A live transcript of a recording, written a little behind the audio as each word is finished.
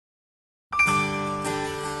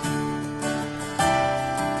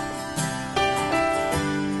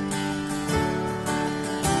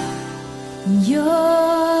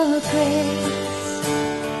Your grace,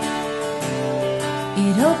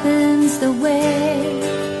 it opens the way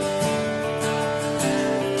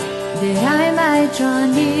that I might draw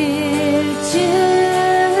near to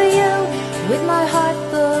you with my heart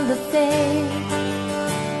full of faith.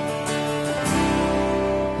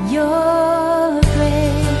 Your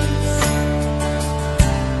grace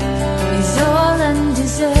is all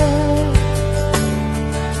undeserved.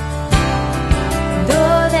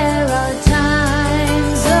 Though there are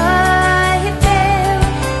times I fail,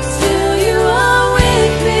 still you are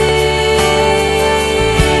with me.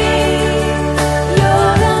 Your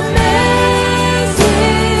amazing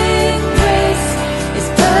grace is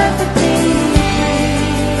perfectly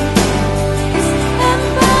free, is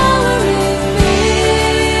empowering me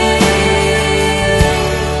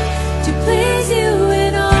to please you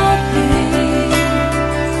in all things,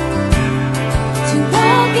 to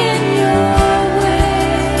walk in your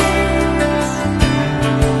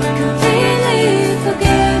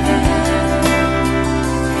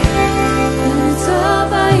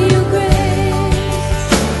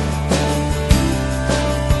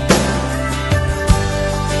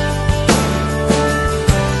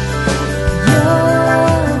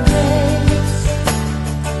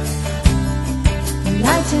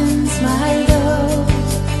my load.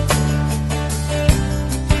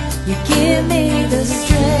 You give me the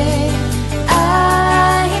strength I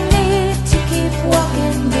need to keep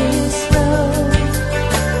walking this road.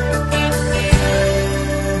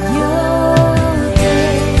 Your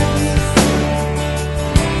grace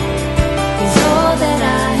is all that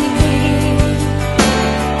I need.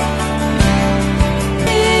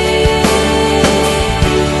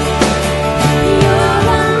 Your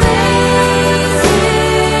amazing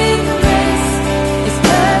grace is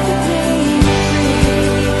perfectly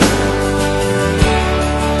free.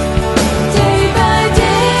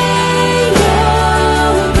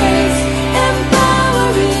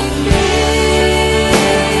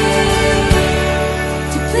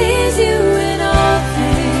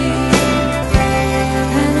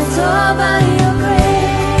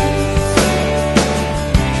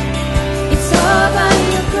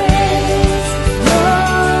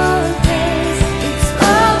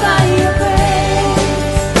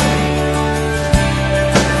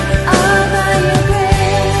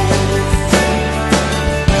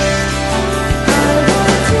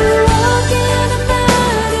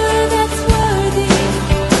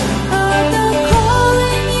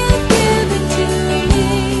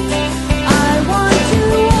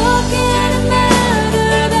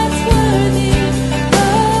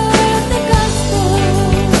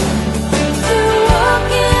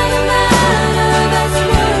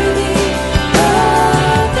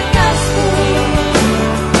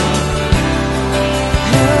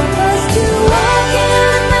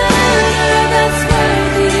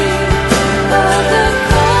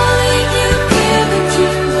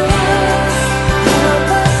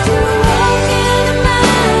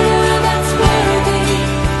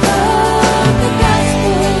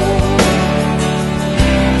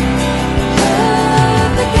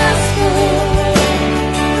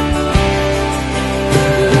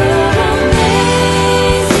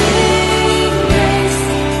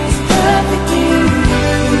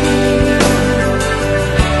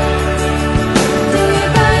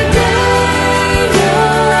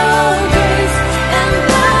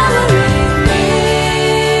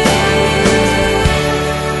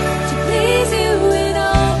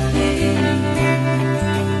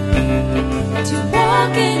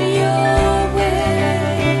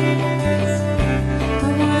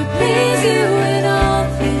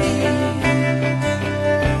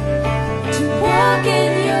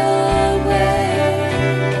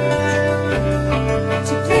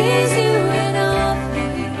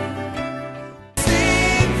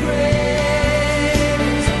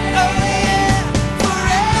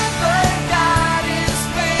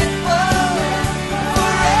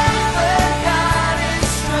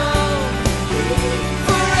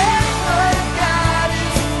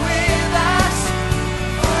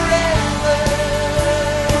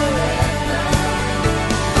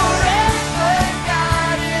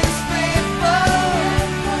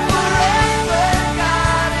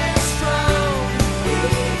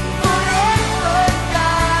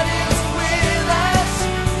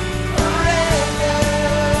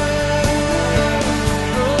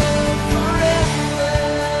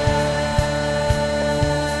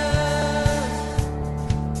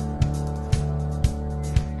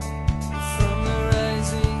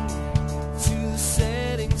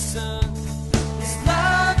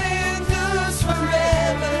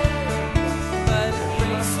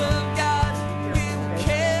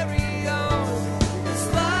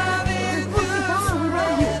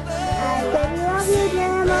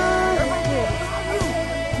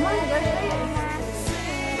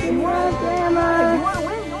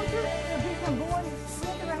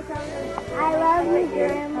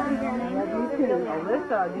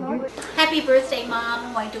 Happy birthday, Mom.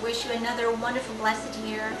 I wanted to wish you another wonderful, blessed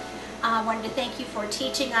year. I wanted to thank you for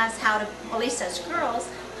teaching us how to, at least us girls,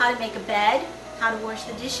 how to make a bed, how to wash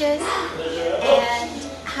the dishes, and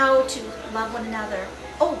how to love one another.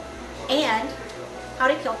 Oh, and how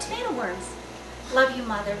to kill tomato worms. Love you,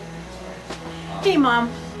 Mother. Hey, Mom.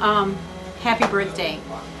 Happy birthday.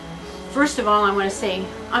 First of all, I want to say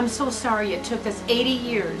I'm so sorry it took us 80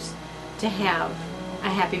 years to have a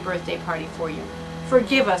happy birthday party for you.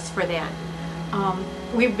 Forgive us for that.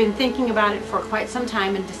 We've been thinking about it for quite some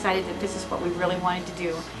time and decided that this is what we really wanted to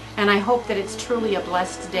do. And I hope that it's truly a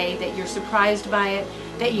blessed day, that you're surprised by it,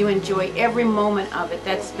 that you enjoy every moment of it.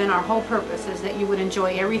 That's been our whole purpose, is that you would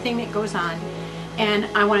enjoy everything that goes on. And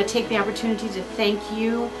I want to take the opportunity to thank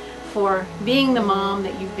you for being the mom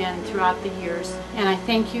that you've been throughout the years. And I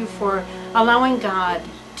thank you for allowing God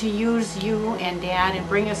to use you and Dad and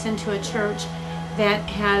bring us into a church that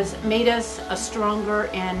has made us a stronger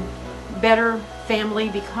and better family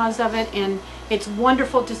because of it. And it's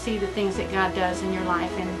wonderful to see the things that God does in your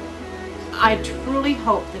life. And I truly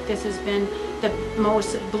hope that this has been the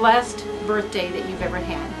most blessed birthday that you've ever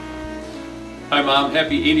had. Hi, Mom.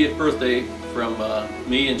 Happy 80th birthday from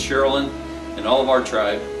me and Sherilyn and all of our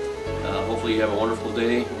tribe. Hopefully you have a wonderful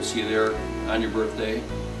day. We'll see you there on your birthday.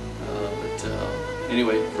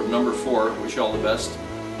 Anyway, from number 4, wish you all the best.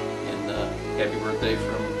 And happy birthday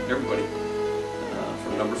from everybody.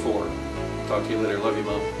 From number 4. Talk to you later. Love you,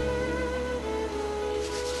 Mom.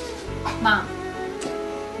 Mom,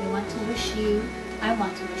 I want to wish you a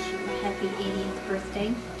happy 80th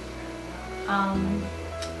birthday.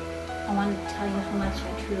 I want to tell you how much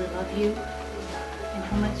I truly love you and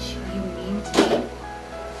how much you mean to me.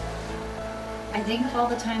 I think of all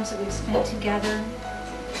the times that we've spent together,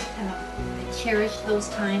 and I cherish those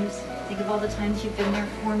times. I think of all the times you've been there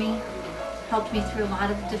for me, helped me through a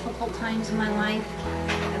lot of difficult times in my life.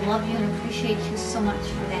 I love you and appreciate you so much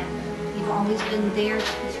for that. You've always been there to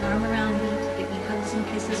put your arm around me, to give me hugs and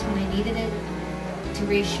kisses when I needed it, to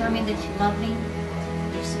reassure me that you love me,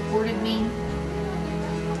 you supported me,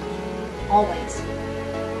 always.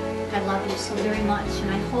 I love you so very much,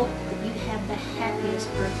 and I hope that you have the happiest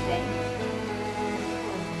birthday.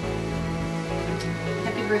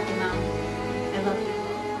 Happy birthday, Mom. I love you.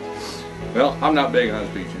 Well, I'm not big on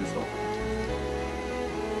speeches, so.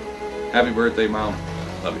 Happy birthday, Mom.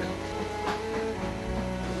 Love you.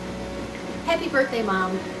 Happy birthday,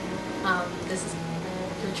 Mom. This is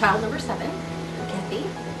your child number 7, Kathy.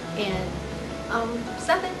 And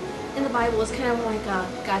 7 in the Bible is kind of like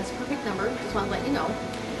God's perfect number. Just want to let you know.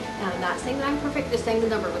 And I'm not saying that I'm perfect, just saying the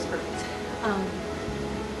number was perfect.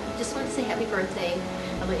 Just want to say happy birthday.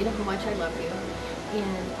 I'll let you know how much I love you.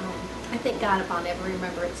 And I thank God upon every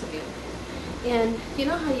remembrance of you. And you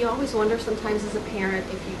know how you always wonder sometimes as a parent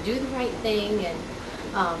if you do the right thing, and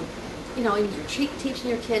you know, and you're teaching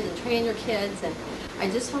your kids and training your kids. And I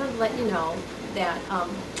just wanted to let you know that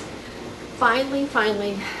finally,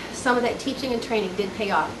 some of that teaching and training did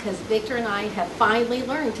pay off, because Victor and I have finally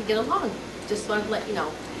learned to get along. Just wanted to let you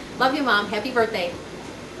know. Love you, Mom. Happy birthday.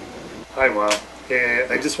 Hi, Mom.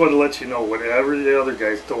 And I just wanted to let you know, whatever the other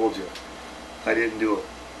guys told you, I didn't do it.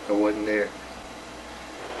 I wasn't there.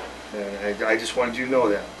 And I just wanted you to know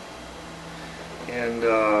that. And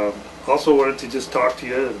also wanted to just talk to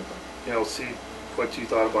you and, you know, see what you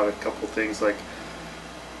thought about a couple things. Like,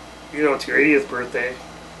 you know, it's your 80th birthday,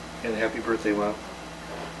 and happy birthday, Mom.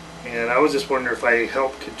 And I was just wondering if I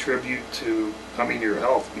helped contribute to, your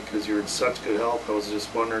health, because you're in such good health. I was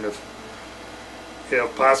just wondering if, you know,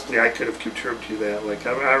 possibly I could have contributed to that. Like,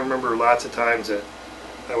 I remember lots of times that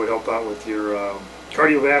I would help out with your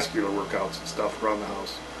cardiovascular workouts and stuff around the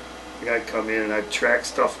house. Like, I'd come in and I'd track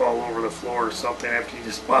stuff all over the floor or something after you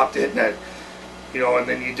just mopped it, and I'd, you know, and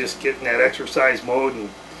then you just get in that exercise mode and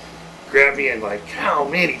grab me and like, how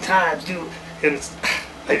many times do? And it's,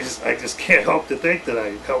 I just can't help to think that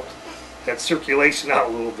I helped that circulation out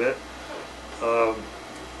a little bit.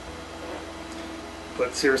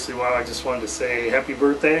 But seriously, Mom, I just wanted to say happy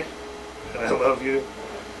birthday, and I love you.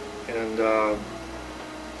 And I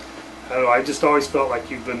don't know, I just always felt like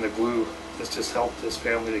you've been the glue that's just helped this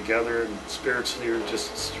family together, and spiritually you're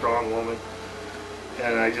just a strong woman.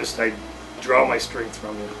 And I draw my strength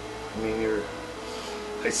from you. I mean,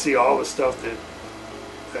 I see all the stuff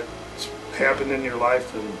that's happened in your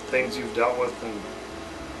life and things you've dealt with, and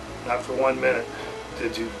not for 1 minute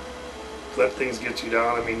did you let things get you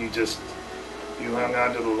down. I mean, you hung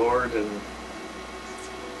on to the Lord, and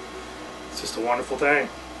it's just a wonderful thing.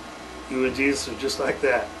 You and Jesus are just like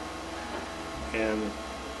that, and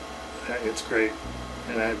it's great.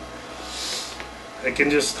 And I can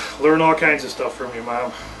just learn all kinds of stuff from you,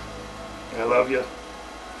 Mom. I love you,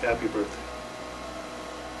 happy birthday.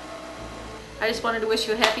 I just wanted to wish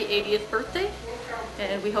you a happy 80th birthday,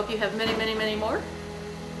 and we hope you have many, many, many more.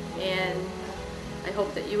 And I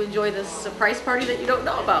hope that you enjoy this surprise party that you don't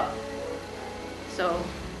know about. So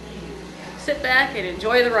sit back and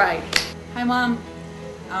enjoy the ride. Hi Mom,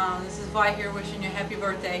 this is Vi here wishing you a happy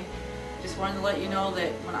birthday. Just wanted to let you know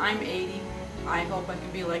that when I'm 80, I hope I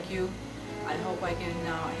can be like you. I hope I can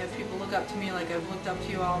have people look up to me like I've looked up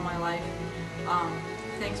to you all my life.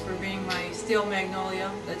 Thanks for being my steel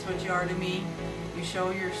magnolia. That's what you are to me. You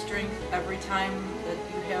show your strength every time that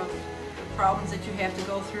you have problems that you have to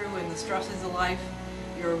go through and the stresses of life.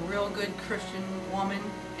 You're a real good Christian woman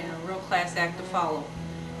and a real class act to follow.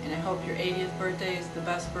 And I hope your 80th birthday is the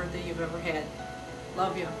best birthday you've ever had.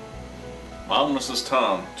 Love you. Mom, this is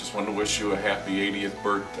Tom. Just wanted to wish you a happy 80th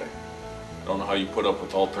birthday. Don't know how you put up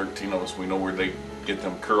with all 13 of us. We know where they get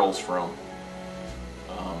them curls from.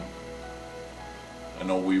 I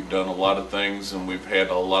know we've done a lot of things and we've had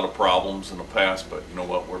a lot of problems in the past, but you know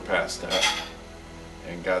what? We're past that.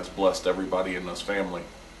 And God's blessed everybody in this family.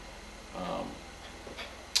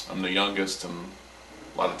 I'm the youngest, and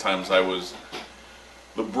a lot of times I was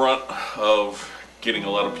the brunt of getting a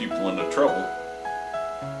lot of people into trouble.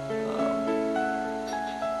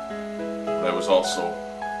 But I was also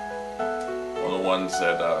one of the ones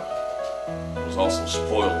that was also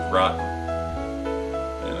spoiled rotten.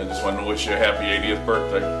 And I just wanted to wish you a happy 80th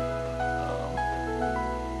birthday.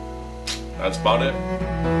 That's about it.